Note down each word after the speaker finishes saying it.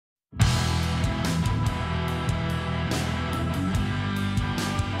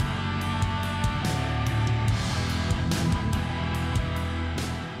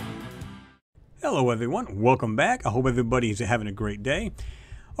Hello everyone, welcome back. I hope everybody's having a great day.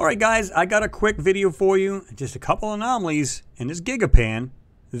 Alright guys, I got a quick video for you, just a couple anomalies in this gigapan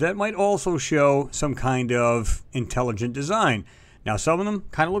that might also show some kind of intelligent design. Now some of them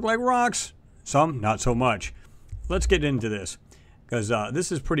kind of look like rocks, some not so much. Let's get into this, because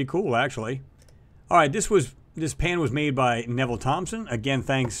this is pretty cool actually. Alright, this pan was made by Neville Thompson. Again,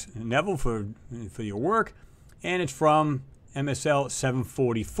 thanks Neville for your work. And it's from Msss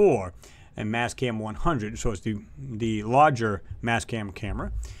 744. And Mastcam 100, so it's the larger Mastcam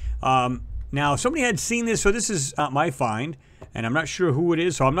camera. Now, somebody had seen this, so this is my find, and I'm not sure who it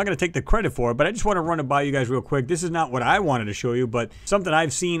is, so I'm not going to take the credit for it, but I just want to run it by you guys real quick. This is not what I wanted to show you, but something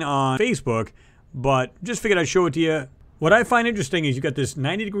I've seen on Facebook, but just figured I'd show it to you. What I find interesting is you got this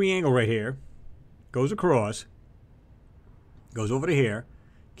 90-degree angle right here, goes across, goes over to here,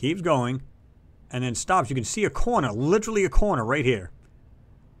 keeps going, and then stops. You can see a corner, literally a corner right here.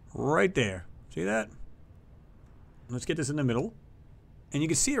 Right there. See that? Let's get this in the middle. And you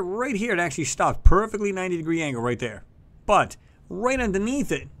can see it right here. It actually stops. Perfectly 90-degree angle right there. But right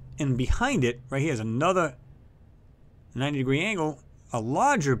underneath it and behind it, right here is another 90-degree angle. A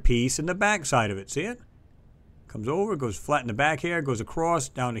larger piece in the back side of it. See it? Comes over, goes flat in the back here, goes across,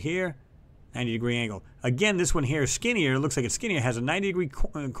 down to here. 90-degree angle. Again, this one here is skinnier. It looks like it's skinnier. It has a 90-degree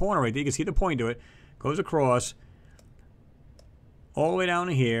corner right there. You can see the point to it. Goes across. All the way down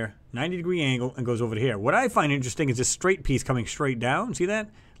to here, 90-degree angle, and goes over to here. What I find interesting is this straight piece coming straight down. See that?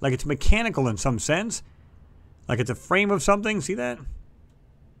 Like it's mechanical in some sense. Like it's a frame of something. See that?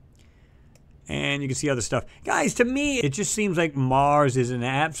 And you can see other stuff. Guys, to me, it just seems like Mars is an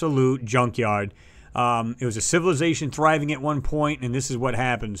absolute junkyard. It was a civilization thriving at one point, and this is what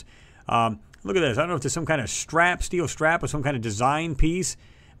happens. Look at this. I don't know if there's some kind of strap, steel strap, or some kind of design piece.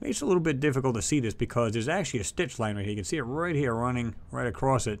 Makes it a little bit difficult to see this because there's actually a stitch line right here. You can see it right here running right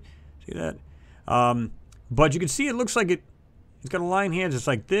across it. See that? But you can see it looks like it's got a line here just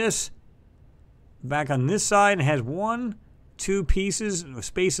like this. Back on this side, it has two pieces, a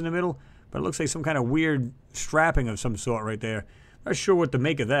space in the middle, but it looks like some kind of weird strapping of some sort right there. Not sure what to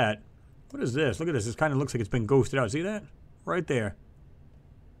make of that. What is this? Look at this. This kind of looks like it's been ghosted out. See that? Right there.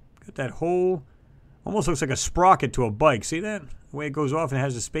 Got that hole. Almost looks like a sprocket to a bike. See that? The way it goes off and it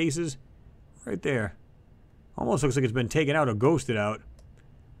has the spaces. Right there. Almost looks like it's been taken out or ghosted out.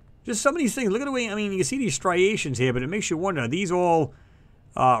 Just some of these things. Look at the way, I mean, you can see these striations here, but it makes you wonder, are these all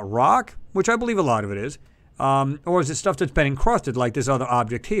rock? Which I believe a lot of it is. Or is it stuff that's been encrusted like this other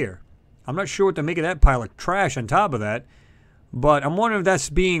object here? I'm not sure what to make of that pile of trash on top of that. But I'm wondering if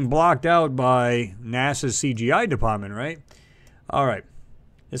that's being blocked out by NASA's CGI department, right? Alright.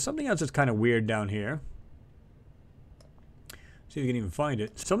 There's something else that's kind of weird down here. See if you can even find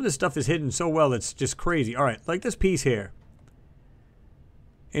it. Some of this stuff is hidden so well it's just crazy. Alright, like this piece here.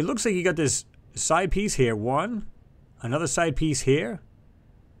 It looks like you got this side piece here. One. Another side piece here.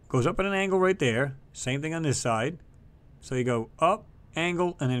 Goes up at an angle right there. Same thing on this side. So you go up,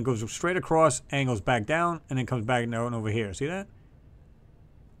 angle, and then it goes straight across, angles back down, and then comes back down over here. See that?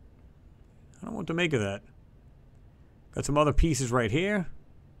 I don't know what to make of that. Got some other pieces right here.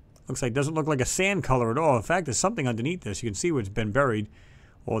 Looks like, doesn't look like a sand color at all. In fact, there's something underneath this. You can see where it's been buried,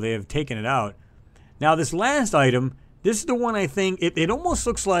 or they have taken it out. Now, this last item, this is the one I think, it almost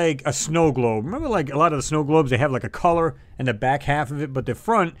looks like a snow globe. Remember, like, a lot of the snow globes, they have, like, a color in the back half of it, but the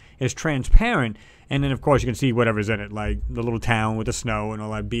front is transparent. And then, of course, you can see whatever's in it, like the little town with the snow and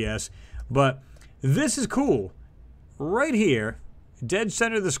all that BS. But this is cool. Right here, dead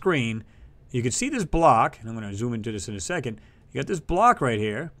center of the screen, you can see this block, and I'm going to zoom into this in a second. You got this block right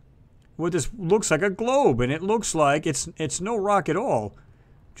here. What this looks like a globe, and it looks like it's no rock at all.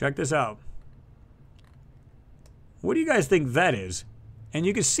 Check this out. What do you guys think that is? And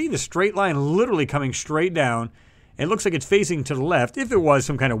you can see the straight line literally coming straight down. It looks like it's facing to the left. If it was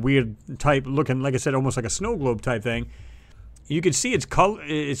some kind of weird type looking, like I said, almost like a snow globe type thing, you can see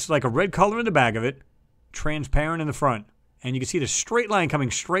it's like a red color in the back of it, transparent in the front. And you can see the straight line coming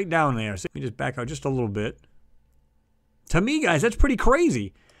straight down there. So let me just back out just a little bit. To me, guys, that's pretty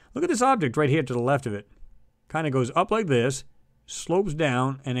crazy. Look at this object right here to the left of it. Kind of goes up like this, slopes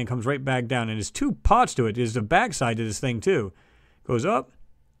down, and then comes right back down. And there's two parts to it. There's the back side to this thing, too. Goes up,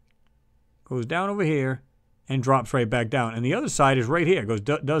 goes down over here, and drops right back down. And the other side is right here.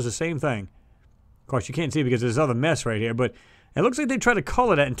 Does the same thing. Of course, you can't see because there's other mess right here. But it looks like they try to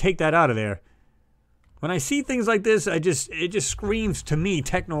color that and take that out of there. When I see things like this, it just screams to me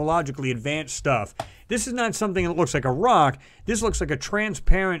technologically advanced stuff. This is not something that looks like a rock. This looks like a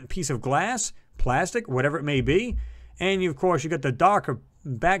transparent piece of glass, plastic, whatever it may be. And of course, you got the darker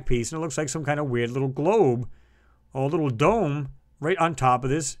back piece, and it looks like some kind of weird little globe or little dome right on top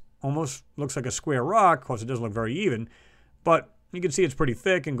of this almost looks like a square rock. Of course, it doesn't look very even, but you can see it's pretty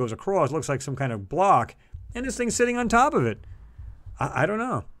thick and goes across. Looks like some kind of block, and this thing's sitting on top of it. I don't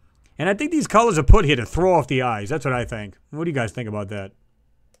know. And I think these colors are put here to throw off the eyes. That's what I think. What do you guys think about that?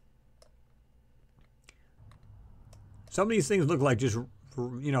 Some of these things look like just,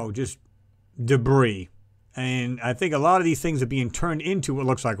 you know, just debris. And I think a lot of these things are being turned into what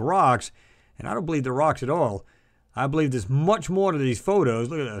looks like rocks. And I don't believe they're rocks at all. I believe there's much more to these photos.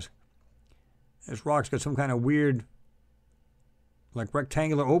 Look at this. This rock's got some kind of weird, like,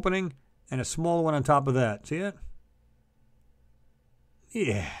 rectangular opening and a smaller one on top of that. See it?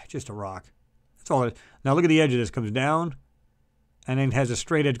 Yeah, just a rock. That's all it is. Now look at the edge of this. Comes down and then has a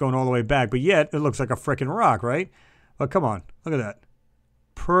straight edge going all the way back. But yet, it looks like a frickin' rock, right? But come on. Look at that.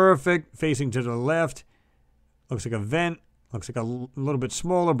 Perfect. Facing to the left. Looks like a vent. Looks like a little bit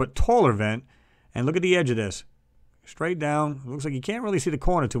smaller but taller vent. And look at the edge of this. Straight down. Looks like you can't really see the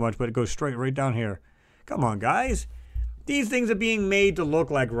corner too much, but it goes straight right down here. Come on, guys. These things are being made to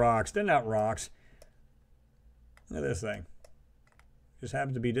look like rocks. They're not rocks. Look at this thing. Just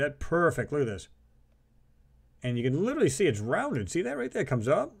happens to be that perfect. Look at this. And you can literally see it's rounded. See that right there? It comes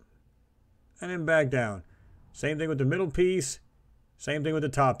up and then back down. Same thing with the middle piece. Same thing with the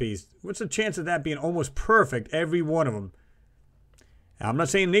top piece. What's the chance of that being almost perfect, every one of them? Now, I'm not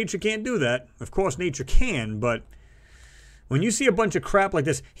saying nature can't do that. Of course, nature can, but when you see a bunch of crap like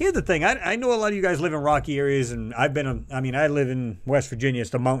this, here's the thing. I know a lot of you guys live in rocky areas, and I live in West Virginia.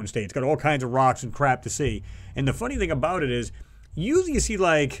 It's the mountain state. It's got all kinds of rocks and crap to see. And the funny thing about it is, usually you see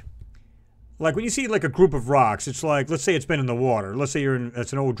like when you see like a group of rocks, it's like, let's say it's been in the water. Let's say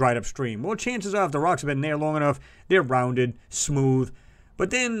it's an old dried up stream. Well, chances are if the rocks have been there long enough, they're rounded, smooth.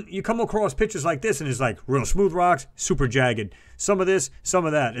 But then you come across pictures like this and it's like real smooth rocks, super jagged. Some of this, some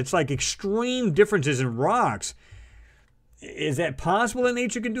of that. It's like extreme differences in rocks. Is that possible that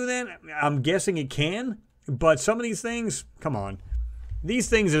nature can do that? I'm guessing it can. But some of these things, come on. These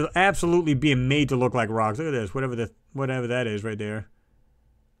things are absolutely being made to look like rocks. Look at this, whatever that is right there.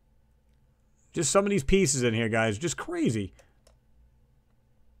 Just some of these pieces in here, guys, just crazy.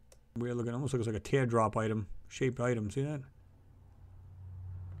 Weird looking, almost looks like a teardrop item, shaped item. See that?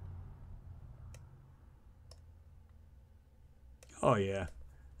 Oh yeah,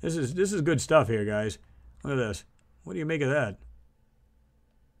 this is good stuff here, guys. Look at this. What do you make of that?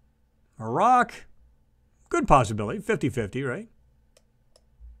 A rock? Good possibility, 50-50, right?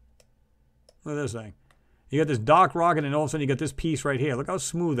 Look at this thing. You got this dark rock, and then all of a sudden you got this piece right here. Look how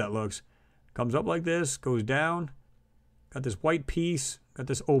smooth that looks. Comes up like this, goes down. Got this white piece, got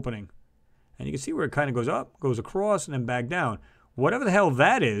this opening. And you can see where it kind of goes up, goes across, and then back down. Whatever the hell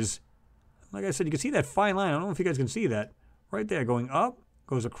that is, like I said, you can see that fine line. I don't know if you guys can see that. Right there, going up,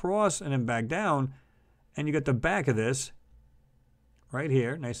 goes across, and then back down. And you got the back of this right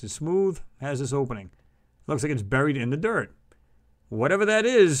here, nice and smooth, has this opening. Looks like it's buried in the dirt. Whatever that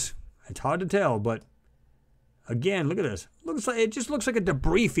is, it's hard to tell, but again, look at this. It just looks like a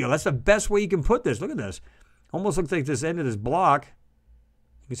debris field. That's the best way you can put this. Look at this. Almost looks like this end of this block.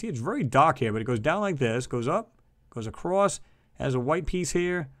 You can see it's very dark here, but it goes down like this, goes up, goes across, has a white piece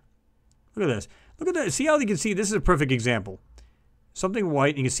here. Look at this. Look at that. See how you can see? This is a perfect example. Something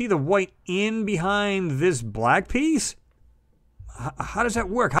white. You can see the white in behind this black piece. How does that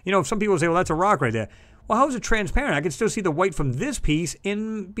work? You know, some people say, well, that's a rock right there. Well, how is it transparent? I can still see the white from this piece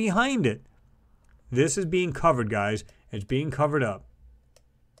in behind it. This is being covered, guys. It's being covered up.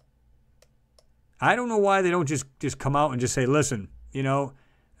 I don't know why they don't just come out and just say, listen, you know,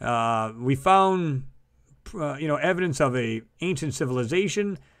 we found, evidence of a ancient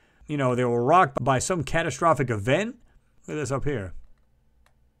civilization. You know, they were rocked by some catastrophic event. Look at this up here.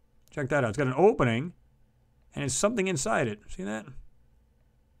 Check that out. It's got an opening, and it's something inside it. See that?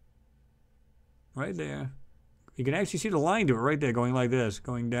 Right there. You can actually see the line to it right there, going like this,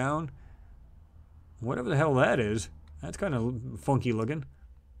 going down. Whatever the hell that is. That's kind of funky looking.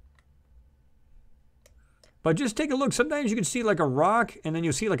 But just take a look. Sometimes you can see like a rock, and then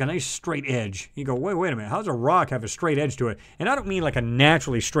you'll see like a nice straight edge. You go, wait a minute. How does a rock have a straight edge to it? And I don't mean like a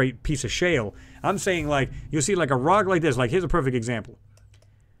naturally straight piece of shale. I'm saying like you'll see like a rock like this. Like here's a perfect example.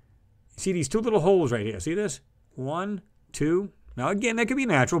 See these two little holes right here. See this? 1, 2. Now again, that could be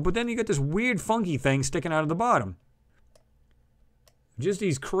natural, but then you got this weird funky thing sticking out of the bottom. Just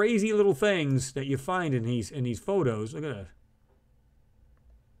these crazy little things that you find in these photos. Look at that.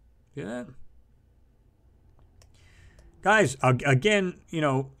 See that? Guys, again, you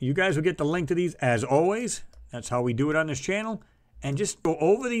know, you guys will get the link to these as always. That's how we do it on this channel. And just go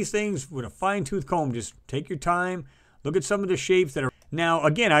over these things with a fine-tooth comb. Just take your time. Look at some of the shapes that are... Now,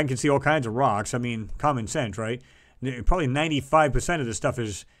 again, I can see all kinds of rocks. I mean, common sense, right? Probably 95% of this stuff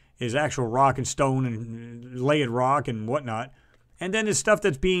is is actual rock and stone and layered rock and whatnot. And then there's stuff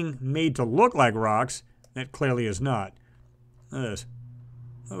that's being made to look like rocks that clearly is not. Look at this.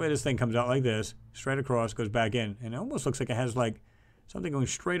 The way this thing comes out like this, straight across, goes back in. And it almost looks like it has like something going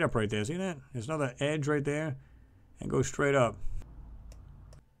straight up right there. See that? There's another edge right there and goes straight up.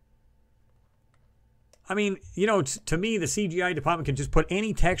 I mean, you know, to me, the CGI department can just put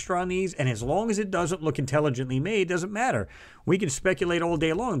any texture on these, and as long as it doesn't look intelligently made, it doesn't matter. We can speculate all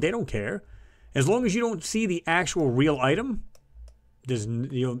day long. They don't care. As long as you don't see the actual real item,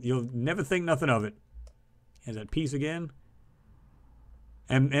 you'll never think nothing of it. Here's that piece again.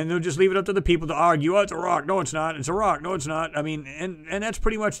 And they'll just leave it up to the people to argue, oh, it's a rock. No, it's not. It's a rock. No, it's not. I mean, and that's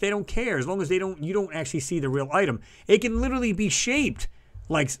pretty much, they don't care. As long as you don't actually see the real item. It can literally be shaped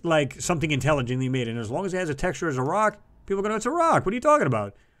like something intelligently made. And as long as it has a texture as a rock, people are going to, it's a rock. What are you talking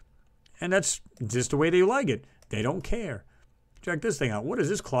about? And that's just the way they like it. They don't care. Check this thing out. What is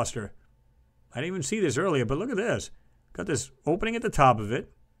this cluster? I didn't even see this earlier, but look at this. Got this opening at the top of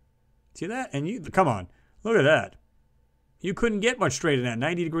it. See that? And come on. Look at that. You couldn't get much straighter than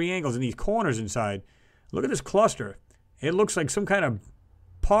that. 90-degree angles in these corners inside. Look at this cluster. It looks like some kind of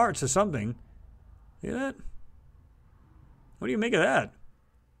parts or something. See that? What do you make of that?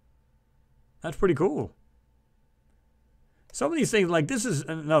 That's pretty cool. Some of these things, like this is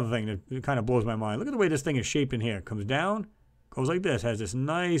another thing that kind of blows my mind. Look at the way this thing is shaped in here. Comes down, goes like this. Has this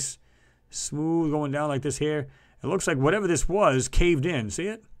nice, smooth going down like this here. It looks like whatever this was caved in. See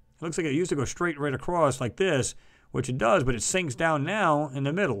it? It looks like it used to go straight right across like this, which it does, but it sinks down now in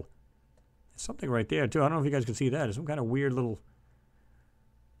the middle. There's something right there, too. I don't know if you guys can see that. There's some kind of weird little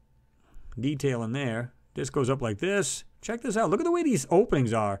detail in there. This goes up like this. Check this out. Look at the way these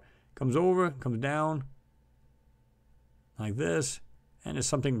openings are. Comes over, comes down, like this, and there's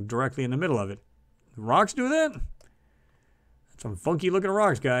something directly in the middle of it. The rocks do that? That's some funky looking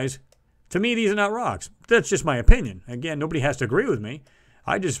rocks, guys. To me, these are not rocks. That's just my opinion. Again, nobody has to agree with me.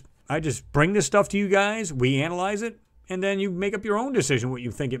 I just bring this stuff to you guys, we analyze it, and then you make up your own decision what you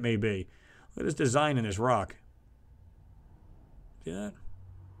think it may be. Look at this design in this rock. See that?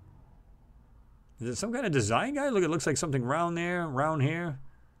 Is it some kind of design, guys? Look, it looks like something round there, round here.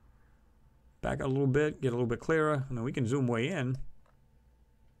 Back out a little bit, get a little bit clearer. I mean, we can zoom way in.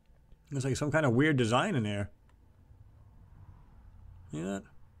 Looks like some kind of weird design in there. See that?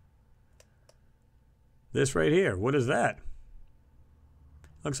 This right here, what is that?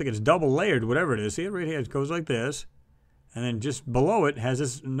 Looks like it's double layered, whatever it is. See it right here? It goes like this. And then just below it has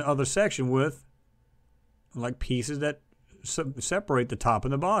this other section with like pieces that separate the top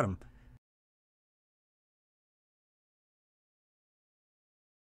and the bottom.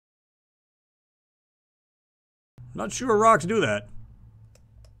 Not sure rocks do that.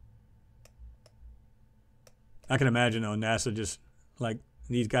 I can imagine though, NASA just like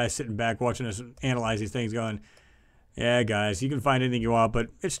these guys sitting back watching us analyze these things going, yeah guys, you can find anything you want, but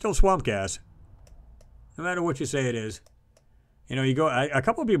it's still swamp gas. No matter what you say it is. You know, you go, a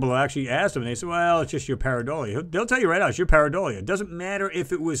couple of people actually asked them and they said, well, it's just your pareidolia. They'll tell you right out, it's your pareidolia. It doesn't matter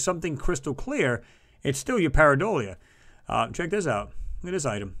if it was something crystal clear, it's still your pareidolia. Check this out. Look at this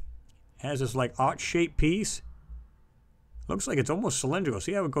item. It has this like arch-shaped piece. Looks like it's almost cylindrical.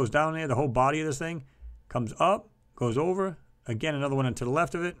 See how it goes down there? The whole body of this thing comes up, goes over. Again, another one to the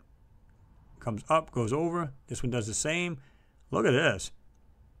left of it. Comes up, goes over. This one does the same. Look at this.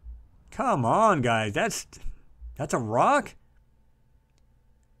 Come on, guys. That's a rock?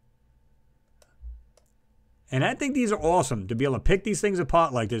 And I think these are awesome to be able to pick these things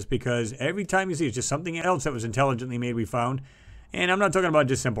apart like this because every time you see it's just something else that was intelligently made we found. And I'm not talking about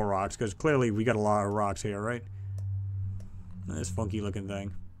just simple rocks because clearly we got a lot of rocks here, right? This funky looking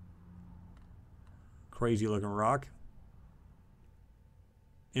thing. Crazy looking rock.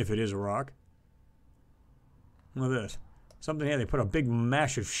 If it is a rock. Look at this. Something here. They put a big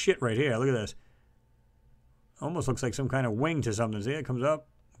mash of shit right here. Look at this. Almost looks like some kind of wing to something. See, it comes up.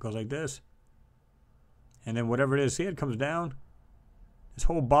 Goes like this. And then whatever it is, see, it comes down. This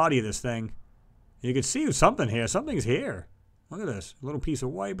whole body of this thing. You can see something here. Something's here. Look at this. A little piece of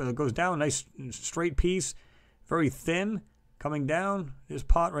white, but it goes down. Nice straight piece. Very thin. Coming down. This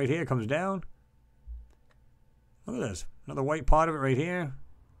part right here comes down. Look at this. Another white part of it right here.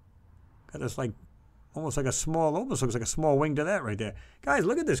 Got this like, almost looks like a small wing to that right there. Guys,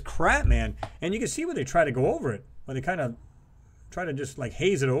 look at this crap, man. And you can see where they try to go over it. Where they kind of try to just like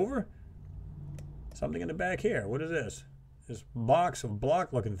haze it over. Something in the back here. What is this? This box of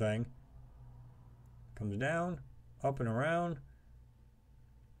block looking thing. Comes down, up and around.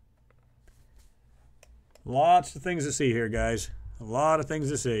 Lots of things to see here, guys. A lot of things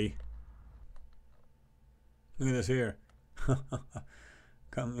to see. Look at this here.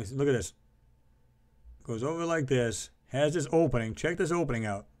 Come, look at this. Goes over like this. Has this opening. Check this opening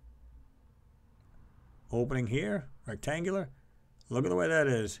out. Opening here, rectangular. Look at the way that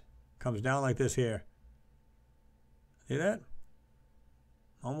is. Comes down like this here. See that?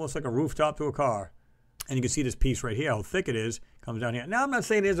 Almost like a rooftop to a car. And you can see this piece right here, how thick it is. Comes down here. Now, I'm not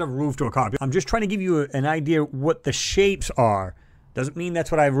saying there's a roof to a car. I'm just trying to give you an idea what the shapes are. Doesn't mean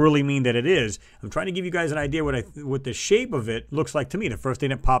that's what I really mean that it is. I'm trying to give you guys an idea what the shape of it looks like to me. The first thing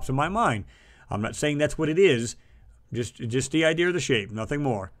that pops in my mind. I'm not saying that's what it is. Just the idea of the shape, nothing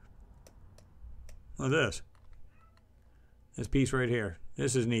more. Look at this. This piece right here.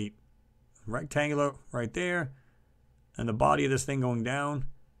 This is neat. Rectangular right there. And the body of this thing going down.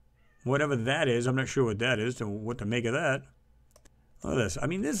 Whatever that is, I'm not sure what that is, what to make of that. Look at this. I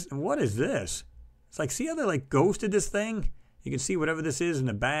mean, what is this? It's like, see how they like ghosted this thing? You can see whatever this is in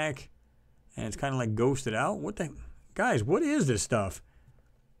the back. And it's kind of like ghosted out. What the... Guys, what is this stuff?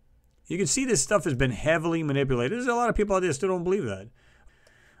 You can see this stuff has been heavily manipulated. There's a lot of people out there still don't believe that.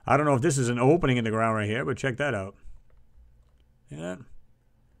 I don't know if this is an opening in the ground right here, but check that out. Yeah.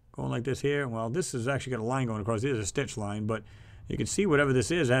 Going like this here. Well, this has actually got a line going across. There's a stitch line, but you can see whatever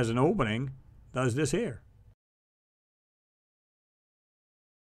this is has an opening. Does this here.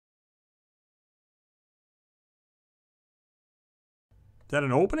 Is that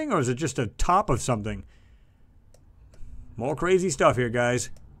an opening or is it just a top of something? More crazy stuff here, guys.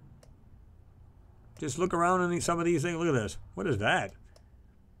 Just look around on some of these things. Look at this. What is that?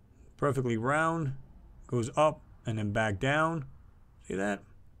 Perfectly round. Goes up and then back down. See that?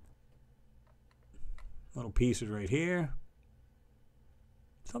 Little pieces right here.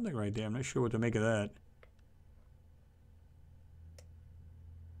 Something right there. I'm not sure what to make of that.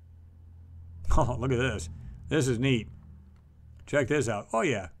 Oh, look at this. This is neat. Check this out. Oh,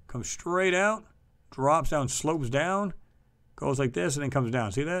 yeah. Comes straight out. Drops down, slopes down. Goes like this and then comes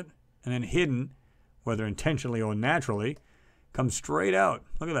down. See that? And then hidden, whether intentionally or naturally, comes straight out.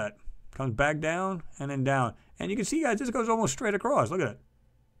 Look at that. Comes back down and then down. And you can see, guys, this goes almost straight across. Look at it.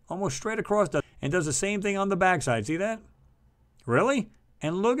 Almost straight across. And does the same thing on the backside. See that? Really?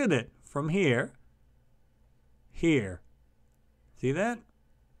 And look at it. From here. Here. See that?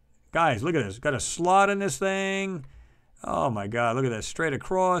 Guys, look at this. Got a slot in this thing. Oh, my God. Look at that. Straight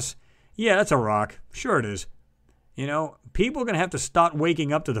across. Yeah, that's a rock. Sure it is. You know, people are going to have to start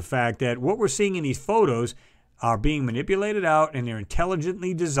waking up to the fact that what we're seeing in these photos are being manipulated out and they're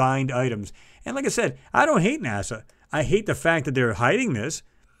intelligently designed items. And like I said, I don't hate NASA. I hate the fact that they're hiding this,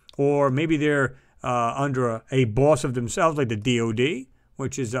 or maybe they're under a boss of themselves like the DOD,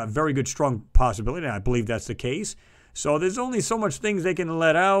 which is a very good, strong possibility, and I believe that's the case. So there's only so much things they can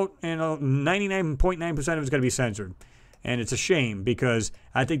let out, and 99.9% of it's going to be censored. And it's a shame because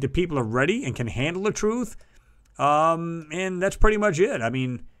I think the people are ready and can handle the truth. And that's pretty much it. I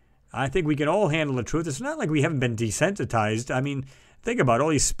mean, I think we can all handle the truth. It's not like we haven't been desensitized. I mean, think about all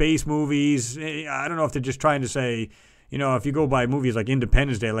these space movies. I don't know if they're just trying to say, you know, if you go by movies like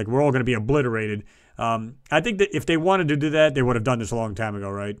Independence Day, like we're all going to be obliterated. I think that if they wanted to do that, they would have done this a long time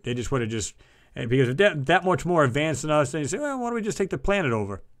ago, right? They just would have just, because if they're that much more advanced than us, they say, well, why don't we just take the planet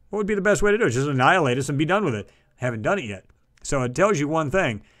over? What would be the best way to do it? Just annihilate us and be done with it. Haven't done it yet. So it tells you one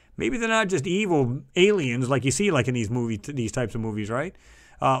thing. Maybe they're not just evil aliens like you see like in these movies, these types of movies, right?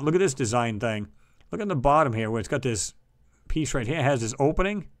 Look at this design thing. Look at the bottom here where it's got this piece right here. It has this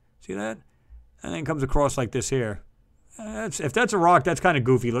opening. See that? And then it comes across like this here. If that's a rock, that's kind of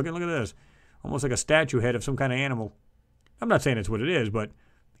goofy looking. Look at this. Almost like a statue head of some kind of animal. I'm not saying it's what it is, but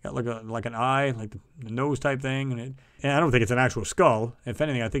got like an eye, like the nose type thing. And I don't think it's an actual skull. If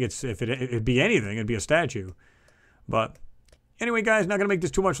anything, I think if it'd be anything, it'd be a statue. But anyway, guys, not going to make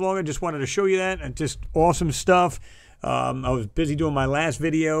this too much longer. Just wanted to show you that. And just awesome stuff. I was busy doing my last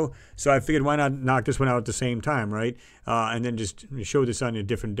video, so I figured why not knock this one out at the same time, right? And then just show this on a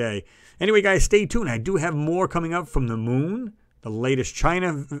different day. Anyway, guys, stay tuned. I do have more coming up from the moon, the latest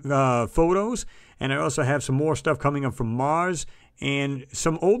China photos, and I also have some more stuff coming up from Mars and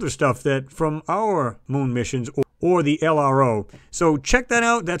some older stuff that from our moon missions or the LRO. So check that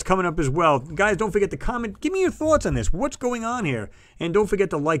out. That's coming up as well. Guys, don't forget to comment. Give me your thoughts on this. What's going on here? And don't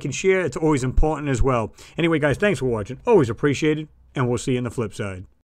forget to like and share. It's always important as well. Anyway, guys, thanks for watching. Always appreciated. And we'll see you on the flip side.